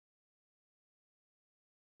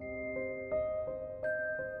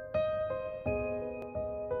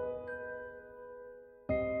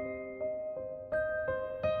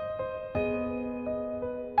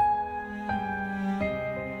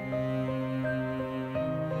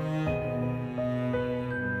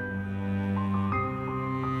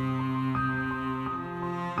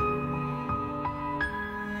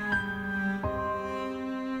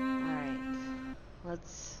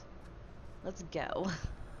go.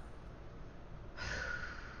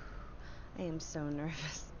 I am so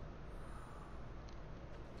nervous.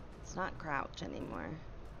 It's not crouch anymore.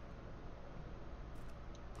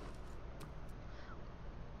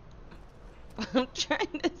 I'm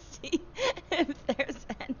trying to see if there's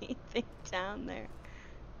anything down there.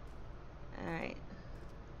 Alright.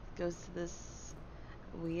 Goes to this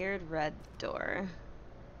weird red door.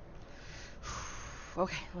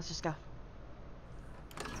 Okay, let's just go.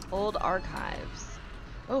 Old archives.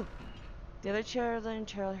 Oh! The other cheerleader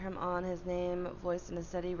cheered him on, his name voiced in a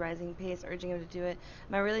steady, rising pace, urging him to do it.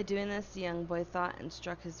 Am I really doing this? The young boy thought and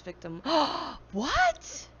struck his victim.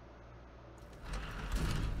 What?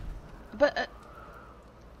 But,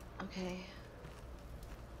 okay.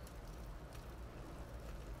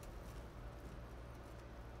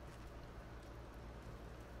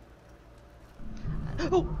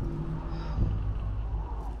 Oh!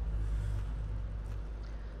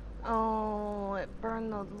 Oh, it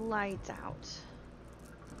burned the lights out.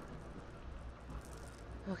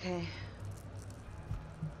 Okay.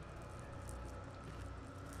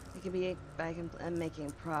 It could be I'm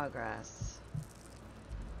making progress.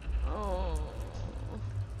 Oh.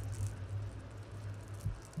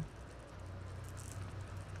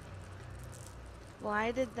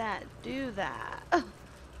 Why did that do that?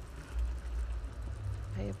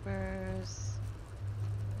 Papers.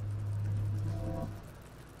 Oh!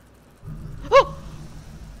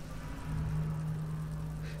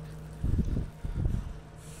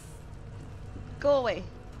 Go away.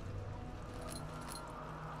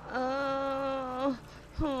 Oh.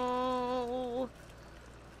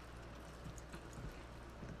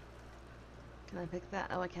 Can I pick that?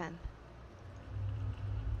 Oh, I can.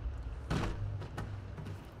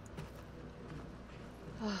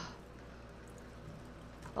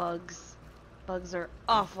 Bugs. Bugs are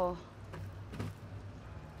awful.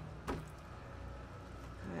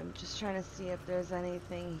 I'm just trying to see if there's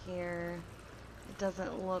anything here. It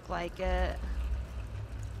doesn't look like it.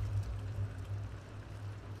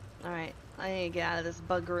 Alright, I need to get out of this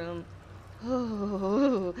bug room.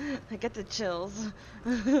 Ooh, I get the chills.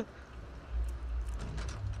 Okay.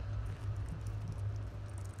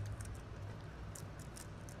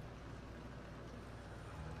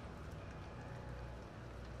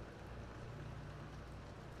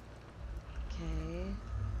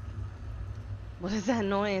 What is that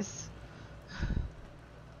noise?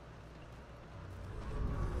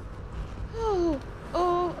 Oh,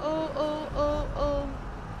 oh, oh, oh, oh, oh.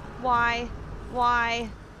 Why? Why?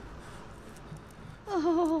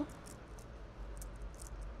 Oh.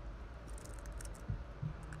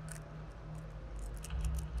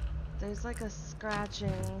 There's like a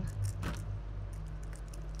scratching.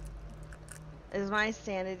 Is my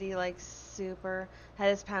sanity like super?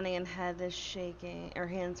 Head is pounding and head is shaking, or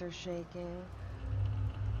hands are shaking.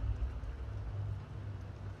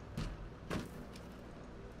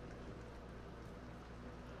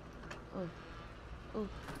 Oh, oh,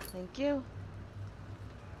 thank you.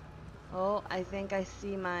 Oh, I think I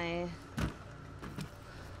see my...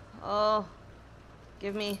 Oh,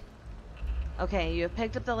 give me... Okay, you have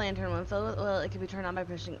picked up the lantern. When filled with oil, it can be turned on by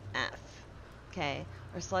pushing F. Okay,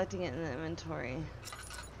 or selecting it in the inventory.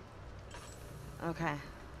 Okay.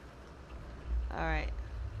 Alright.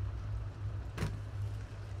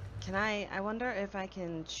 Can I wonder if I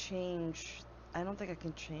can change... I don't think I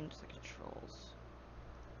can change the controls.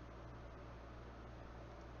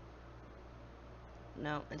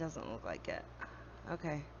 No, it doesn't look like it.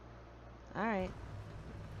 Okay. Alright.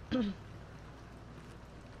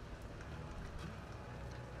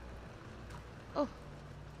 Oh.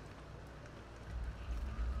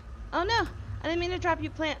 Oh no! I didn't mean to drop you,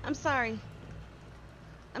 plant. I'm sorry.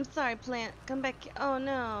 I'm sorry, plant. Come back. Oh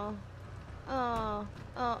no. Oh.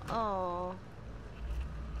 Oh, oh.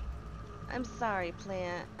 I'm sorry,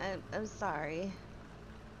 plant. I'm sorry.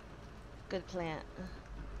 Good plant.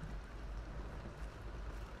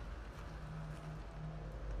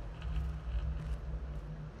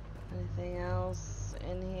 Anything else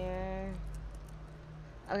in here?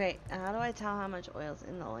 Okay, how do I tell how much oil's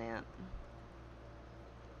in the lamp?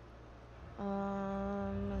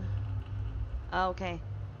 Okay.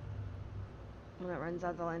 When it runs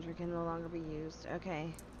out, the lantern can no longer be used.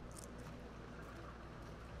 Okay.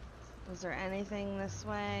 Was there anything this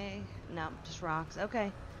way? No, just rocks.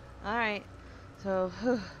 Okay. Alright. So,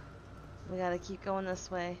 we gotta keep going this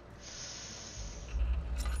way.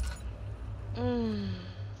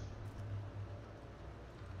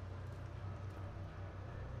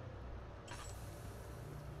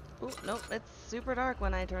 Oh, nope, it's super dark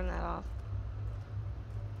when I turn that off.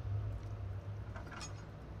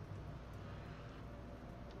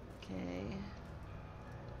 Okay.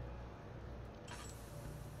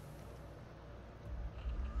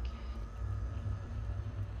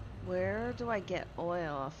 Where do I get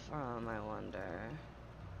oil from, I wonder?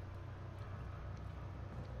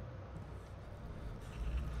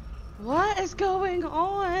 What is going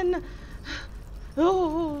on?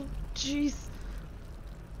 Oh, jeez.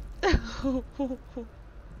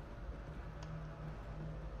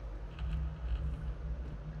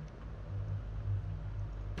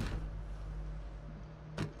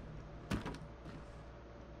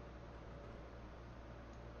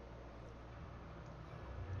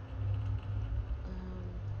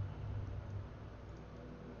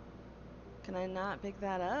 Can I not pick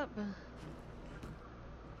that up?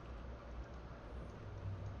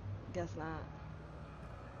 Guess not.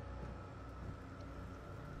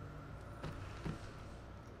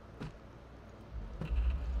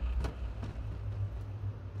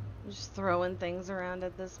 I'm just throwing things around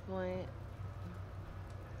at this point.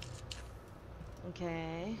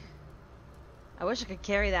 Okay. I wish I could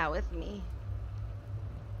carry that with me.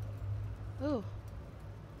 Ooh.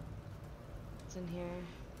 What's in here?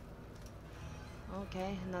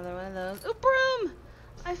 Okay, another one of those. Ooh, Broom!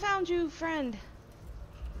 I found you, friend.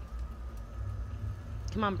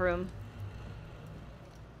 Come on, Broom.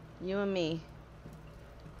 You and me.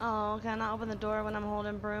 Oh, can I not open the door when I'm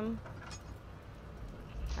holding Broom?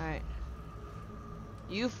 Alright.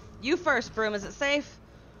 You first, Broom. Is it safe?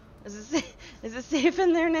 Is it safe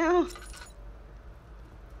in there now?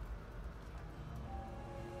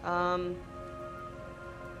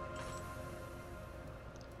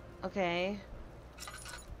 Okay.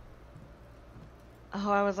 Oh,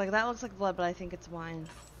 I was like, that looks like blood, but I think it's wine.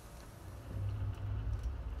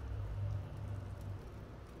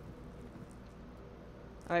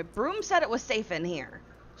 Alright, Broom said it was safe in here.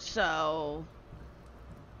 So...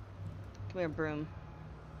 Come here, Broom.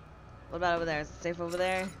 What about over there? Is it safe over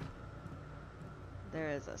there?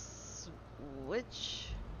 There is a switch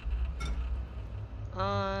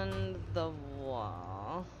on the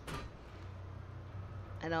wall.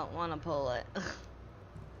 I don't want to pull it.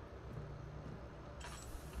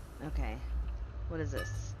 Okay. What is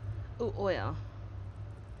this? Ooh, oil.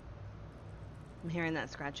 I'm hearing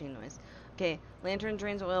that scratching noise. Okay, lantern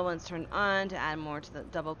drains oil once turned on. To add more to the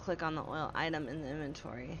double click on the oil item in the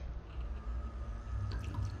inventory.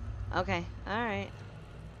 Okay, alright.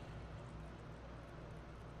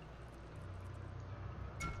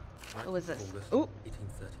 What was this? Ooh!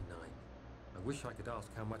 1839. I wish I could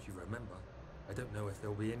ask how much you remember. I don't know if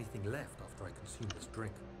there'll be anything left after I consume this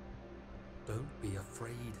drink. Don't be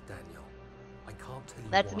afraid, Daniel. I can't tell you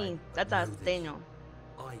That's why, me. That's us, Daniel.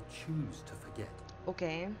 I choose to forget.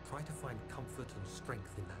 Okay. Try to find comfort and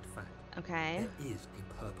strength in that fact. Okay. There is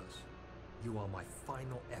a purpose. You are my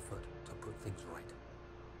final effort to put things right.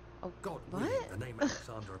 Oh, God what? willing, the name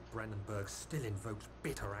Alexander of Brandenburg still invokes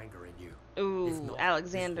bitter anger in you. Ooh, not,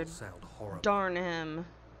 Alexander. This will sound horrible. Darn him.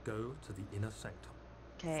 Go to the inner sanctum.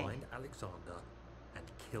 Okay. Find Alexander and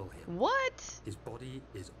kill him. What? His body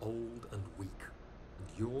is old and weak, and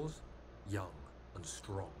yours young and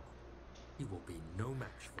strong. He will be no match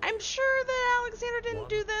for I'm you. sure that Alexander didn't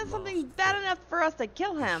do this something bad enough for us to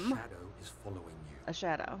kill him. The shadow is following you. A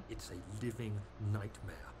shadow. It's a living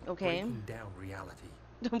nightmare. Okay. Breaking down reality.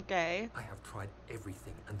 Okay. I have tried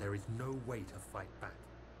everything, and there is no way to fight back.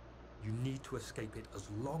 You need to escape it as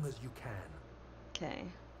long as you can. Okay.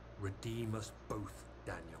 Redeem us both,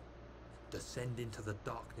 Daniel. Descend into the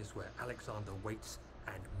darkness where Alexander waits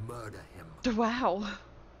and murder him. Wow.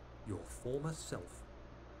 Your former self,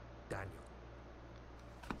 Daniel.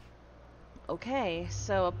 Okay,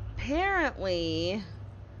 so apparently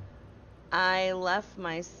I left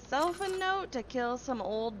myself a note to kill some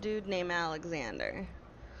old dude named Alexander,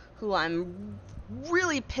 who I'm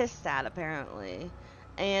really pissed at apparently.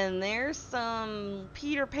 And there's some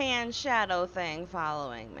Peter Pan shadow thing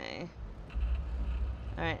following me.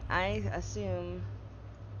 Alright, I assume...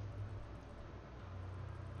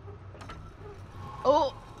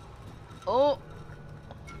 Oh! Oh!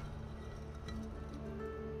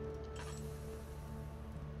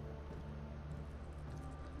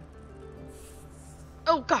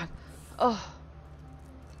 Oh god! Oh!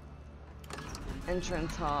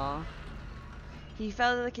 Entrance hall. He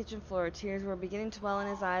fell to the kitchen floor. Tears were beginning to well in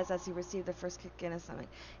his eyes as he received the first kick in his stomach.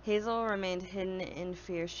 Hazel remained hidden in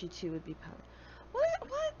fear she too would be punished.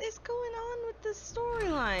 What is going on with this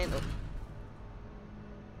storyline?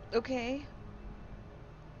 Oh. Okay.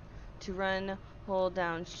 To run, hold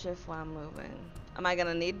down shift while moving. Am I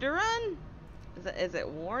gonna need to run? Is it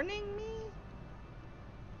warning me?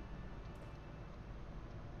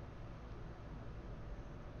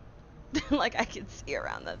 Like I can see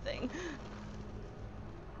around that thing.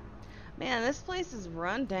 Man, this place is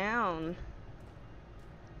run down.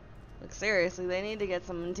 Like, seriously, they need to get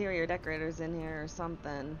some interior decorators in here or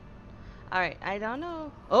something. Alright, I don't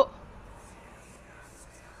know. Oh!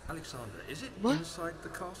 Alexander, is it What? inside the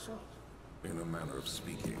castle? In a manner of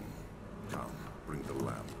speaking. Come, bring the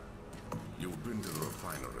lamp. You've been to the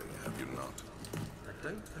refinery, have you not? I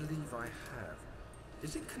don't believe I have.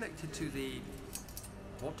 Is it connected to the...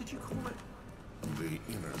 what did you call it? The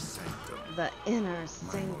inner sanctum. The inner My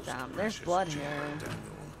most sanctum. There's precious blood chamber, here.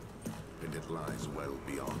 Daniel. And it lies well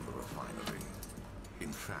beyond the refinery.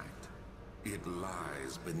 In fact, it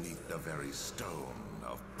lies beneath the very stone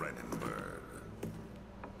of Brennenburg.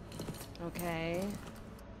 Okay.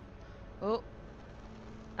 Oh.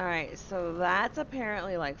 Alright, so that's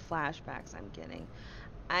apparently like flashbacks I'm getting.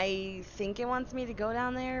 I think it wants me to go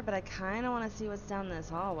down there, but I kind of want to see what's down this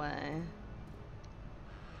hallway.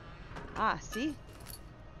 Ah, see?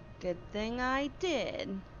 Good thing I did.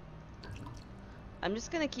 I'm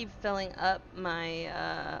just going to keep filling up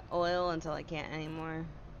my oil until I can't anymore.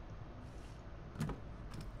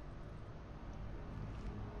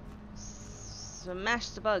 Smash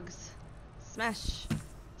the bugs. Smash.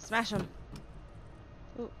 Smash them.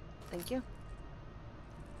 Ooh, thank you.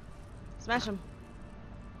 Smash them.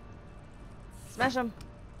 Smash them.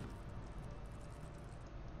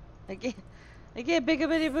 I can't pick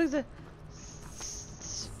up any bugs.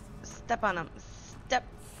 Step on them. Step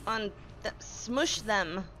on them. Smush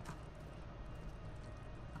them.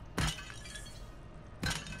 Alright,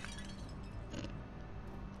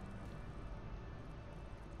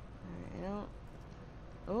 I don't...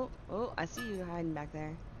 Oh, I see you hiding back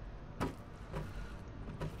there.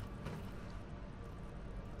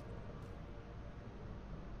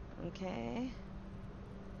 Okay.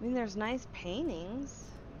 I mean, there's nice paintings.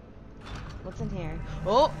 What's in here?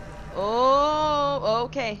 Oh,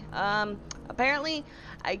 okay. Apparently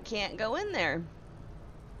I can't go in there.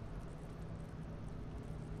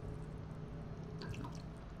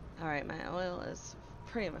 Alright, my oil is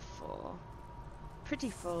pretty much full. Pretty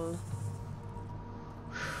full.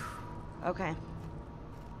 Okay.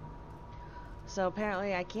 So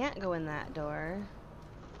apparently I can't go in that door.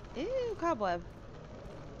 Ew, cobweb.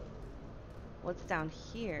 What's down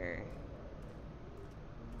here?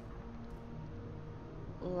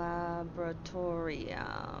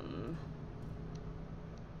 Laboratorium.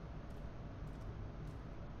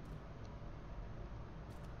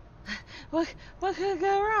 What could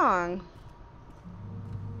go wrong?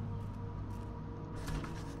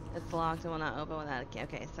 It's locked and will not open without a key.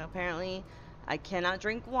 Okay, so apparently I cannot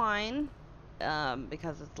drink wine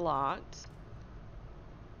because it's locked.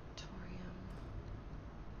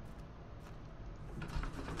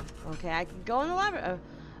 Okay, I can go in the library. A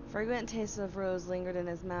fragrant taste of rose lingered in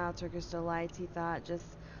his mouth. Turkish delights, he thought, just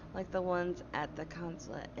like the ones at the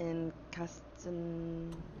consulate in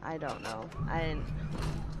Custon. I don't know. I didn't.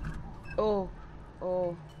 Oh.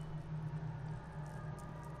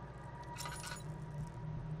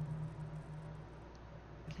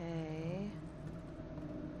 Okay.